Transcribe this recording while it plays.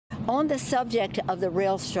On the subject of the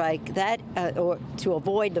rail strike, or to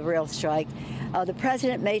avoid the rail strike, the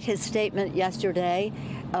president made his statement yesterday.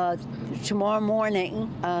 Tomorrow morning,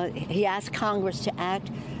 he asked Congress to act.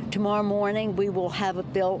 Tomorrow morning, we will have a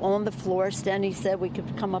bill on the floor. Steny said we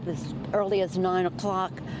could come up as early as 9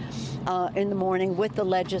 o'clock in the morning with the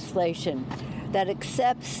legislation that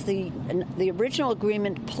accepts the original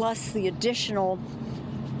agreement plus the additional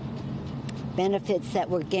benefits that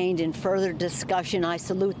were gained in further discussion. I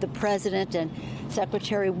salute the president and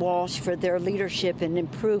Secretary Walsh for their leadership in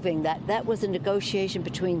improving that. That was a negotiation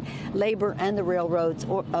between labor and the railroads,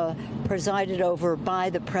 presided over by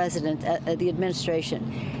the president, the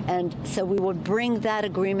administration. And so we will bring that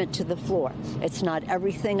agreement to the floor. It's not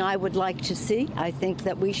everything I would like to see. I think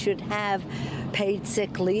that we should have paid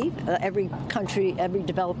sick leave. Every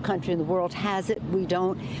developed country in the world has it. We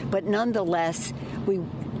don't. But nonetheless,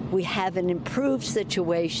 we have an improved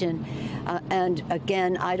situation. And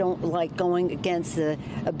again, I don't like going against the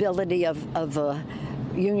ability of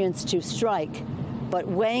unions to strike. But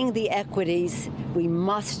weighing the equities, we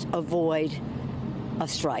must avoid a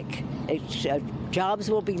strike.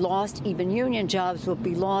 Jobs will be lost. Even union jobs will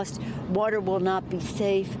be lost. Water will not be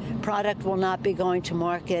safe. Product will not be going to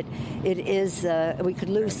market. It is, we could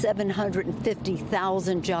lose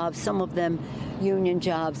 750,000 jobs, some of them union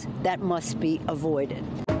jobs. That must be avoided.